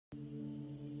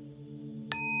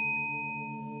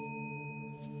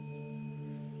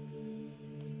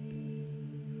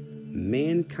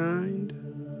Mankind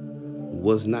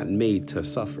was not made to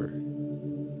suffer.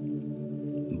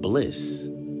 Bliss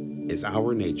is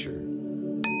our nature.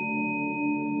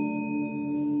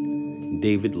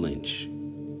 David Lynch,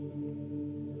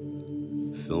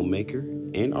 filmmaker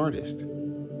and artist.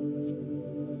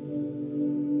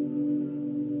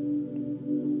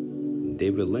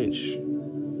 David Lynch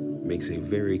makes a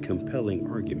very compelling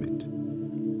argument.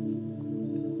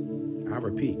 I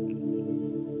repeat,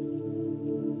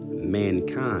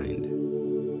 mankind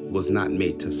was not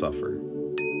made to suffer.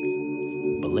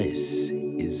 Bliss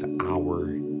is our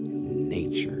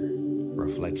nature.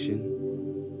 Reflection.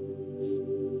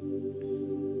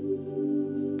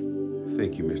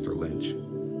 Thank you, Mr. Lynch.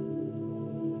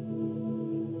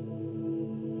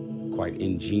 Quite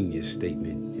ingenious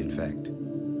statement, in fact.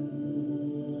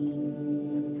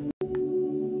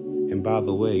 And by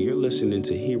the way, you're listening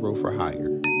to Hero for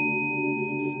Hire.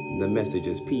 The message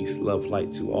is peace, love,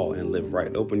 light to all, and live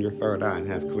right. Open your third eye and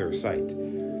have clear sight.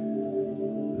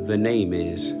 The name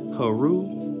is Haru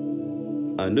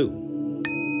Anu,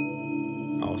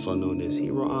 also known as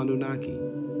Hero Anunnaki,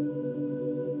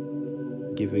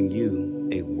 giving you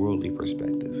a worldly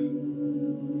perspective.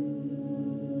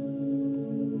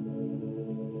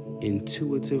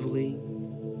 Intuitively,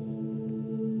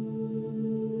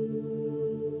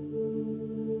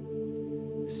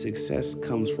 success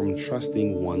comes from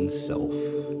trusting oneself.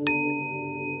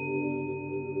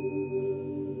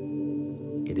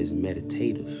 It is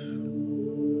meditative.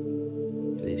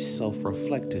 It is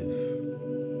self-reflective.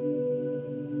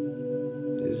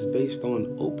 It is based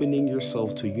on opening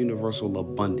yourself to universal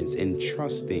abundance and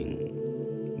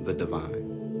trusting the divine.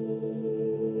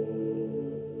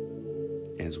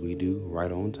 As we do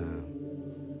right on time.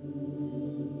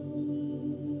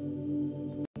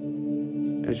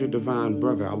 As your divine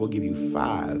brother, I will give you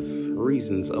 5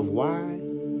 reasons of why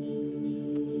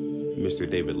Mr.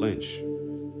 David Lynch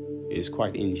is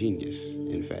quite ingenious,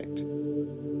 in fact.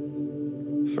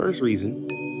 First reason,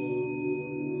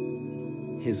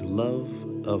 his love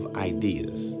of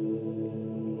ideas.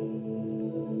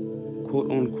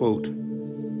 Quote unquote,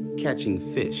 catching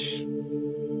fish.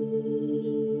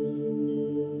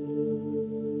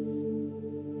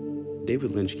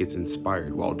 David Lynch gets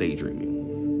inspired while daydreaming.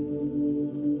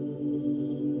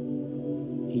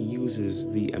 He uses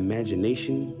the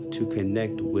imagination to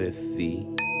connect with the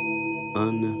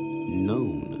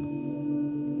unknown.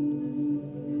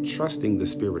 Trusting the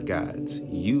spirit guides,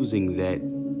 using that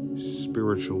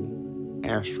spiritual,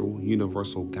 astral,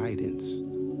 universal guidance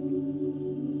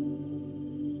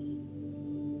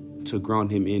to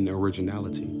ground him in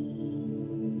originality,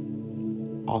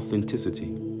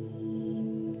 authenticity.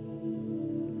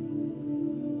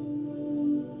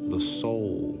 The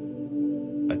soul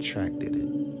attracted it.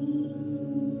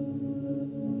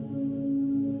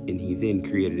 And he then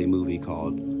created a movie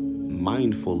called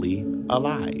Mindfully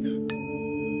Alive.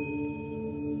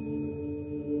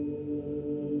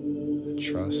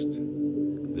 Trust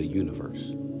the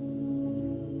universe.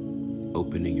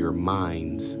 Opening your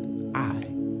mind's eye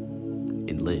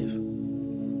and live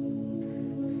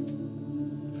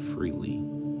freely.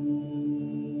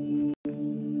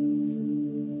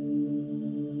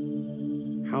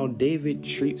 How David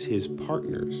treats his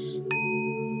partners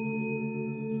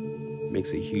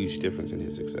makes a huge difference in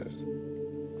his success.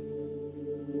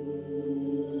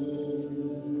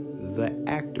 The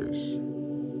actors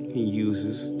he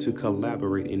uses to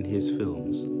collaborate in his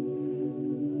films,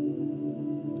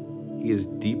 he is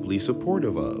deeply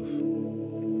supportive of.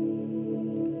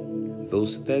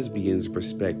 Those thespians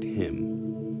respect him.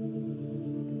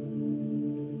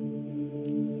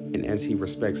 And as he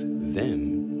respects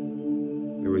them,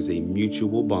 there is a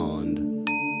mutual bond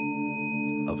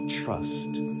of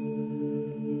trust.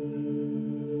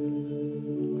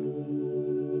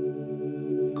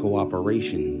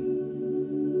 Cooperation,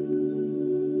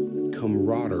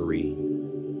 camaraderie,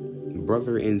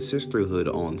 brother and sisterhood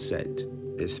on set,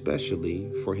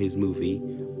 especially for his movie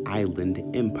Island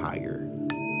Empire.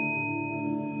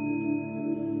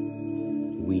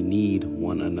 We need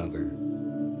one another.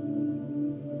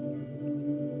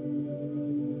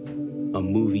 A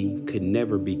movie could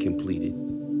never be completed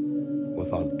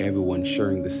without everyone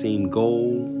sharing the same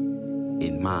goal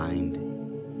in mind,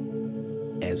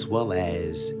 as well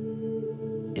as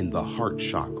in the heart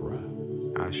chakra.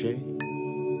 Ashe.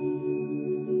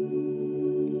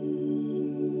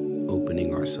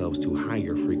 Opening ourselves to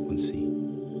higher frequency,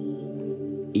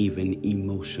 even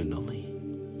emotionally.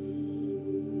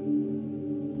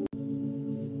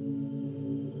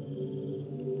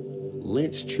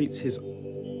 Lynch treats his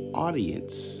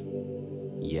audience,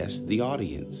 yes, the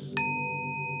audience,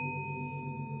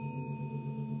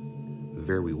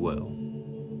 very well.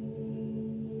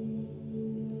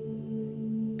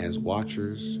 As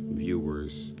watchers,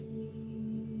 viewers,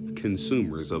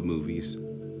 consumers of movies,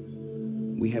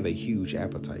 we have a huge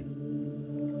appetite.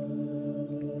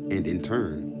 And in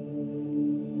turn,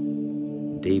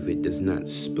 David does not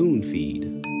spoon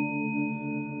feed,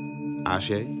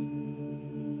 Ashe,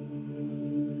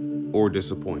 or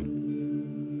disappoint,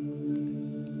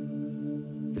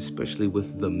 especially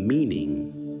with the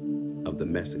meaning of the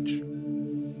message,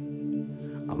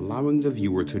 allowing the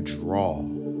viewer to draw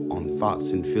on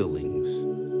thoughts and feelings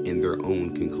in their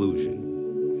own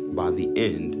conclusion. By the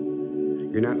end,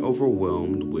 you're not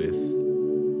overwhelmed with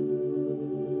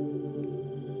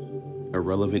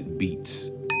irrelevant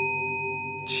beats,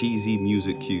 cheesy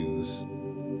music cues,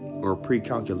 or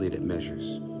pre-calculated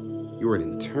measures. You are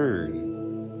in turn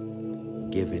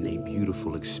given a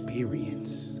beautiful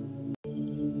experience.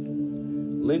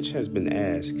 Lynch has been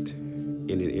asked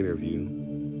in an interview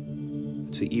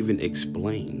to even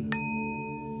explain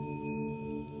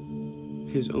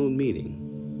his own meaning.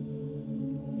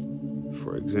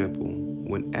 For example,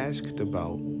 when asked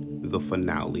about the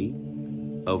finale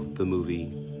of the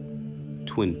movie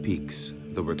Twin Peaks: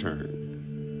 The Return,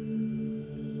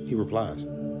 he replies,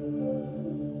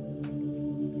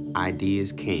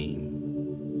 "Ideas came,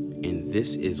 and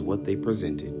this is what they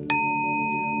presented.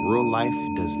 Real life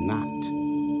does not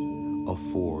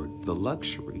afford the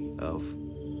luxury of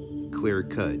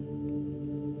clear-cut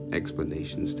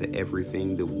explanations to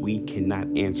everything that we cannot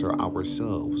answer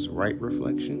ourselves, right,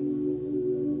 Reflection?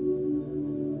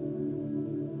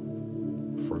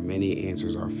 For many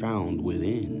answers are found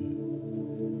within."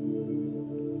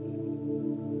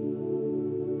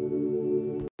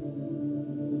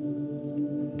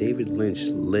 David Lynch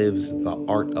lives the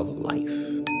art of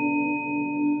life.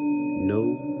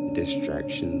 No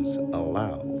distractions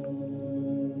allowed.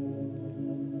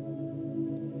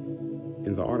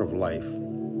 In the art of life,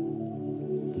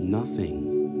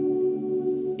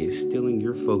 nothing is stealing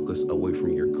your focus away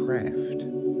from your craft.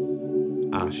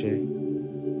 Ashe.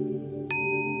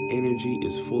 Energy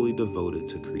is fully devoted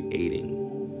to creating.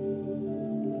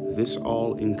 This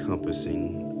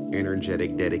all-encompassing,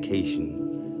 energetic dedication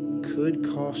could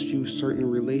cost you certain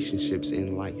relationships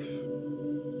in life.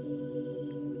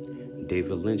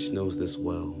 David Lynch knows this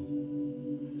well.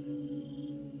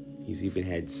 He's even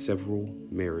had several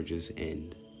marriages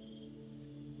end.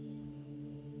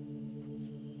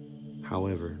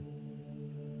 However,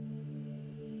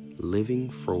 living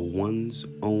for one's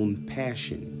own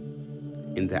passion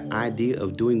and the idea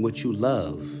of doing what you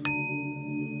love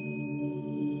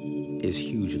is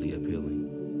hugely appealing.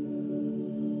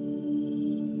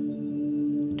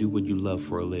 Do what you love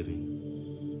for a living.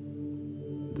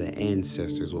 The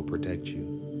ancestors will protect you.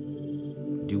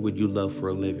 Do what you love for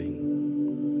a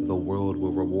living. The world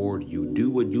will reward you. Do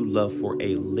what you love for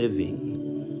a living,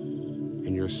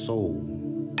 and your soul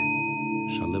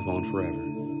shall live on forever.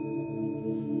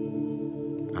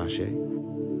 Ashe.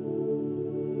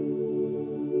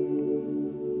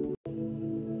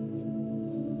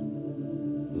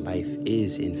 Life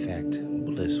is, in fact,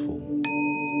 blissful.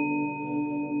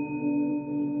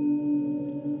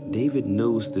 David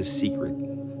knows the secret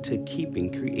to keeping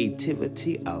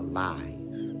creativity alive.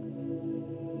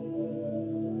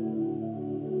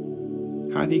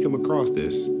 How did he come across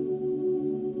this?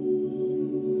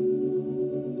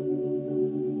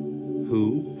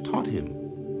 Who taught him?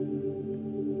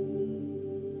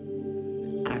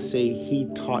 I say he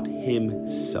taught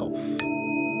himself.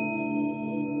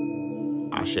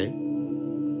 Ashe.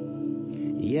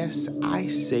 Yes, I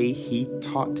say he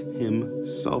taught him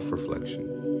self-reflection.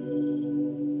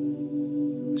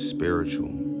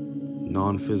 Spiritual,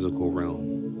 non-physical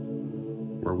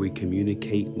realm, where we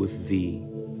communicate with the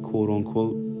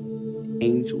quote-unquote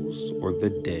angels or the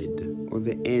dead or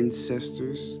the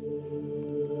ancestors.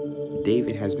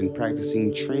 David has been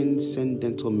practicing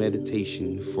transcendental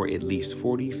meditation for at least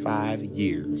 45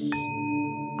 years.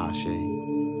 Ashe.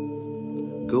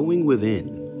 Going within,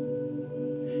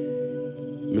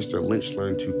 Mr. Lynch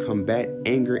learned to combat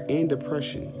anger and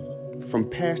depression from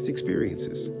past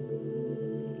experiences.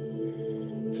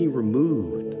 He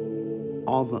removed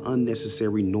all the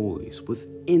unnecessary noise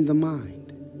within the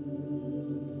mind.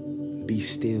 Be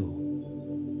still.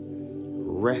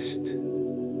 Rest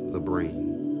the brain.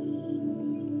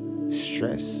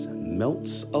 Stress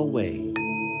melts away.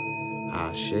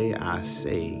 Ashe, I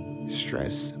say,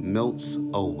 stress melts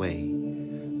away.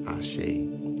 Ashe.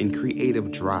 And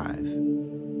creative drive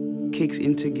kicks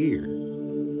into gear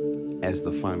as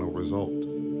the final result.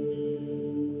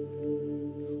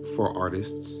 For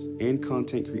artists and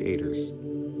content creators,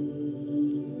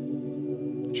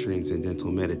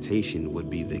 Transcendental meditation would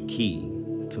be the key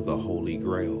to the Holy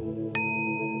Grail,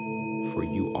 for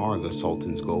you are the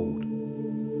Sultan's gold.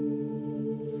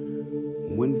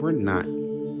 When we're not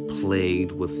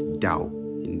plagued with doubt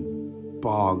and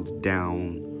bogged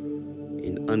down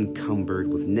and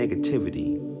unencumbered with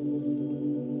negativity,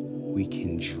 we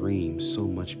can dream so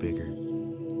much bigger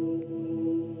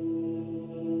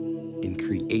and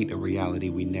create a reality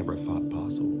we never thought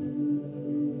possible.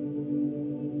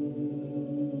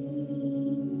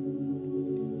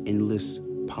 Endless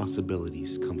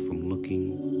possibilities come from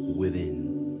looking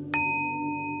within.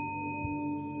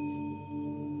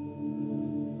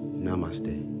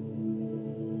 Namaste.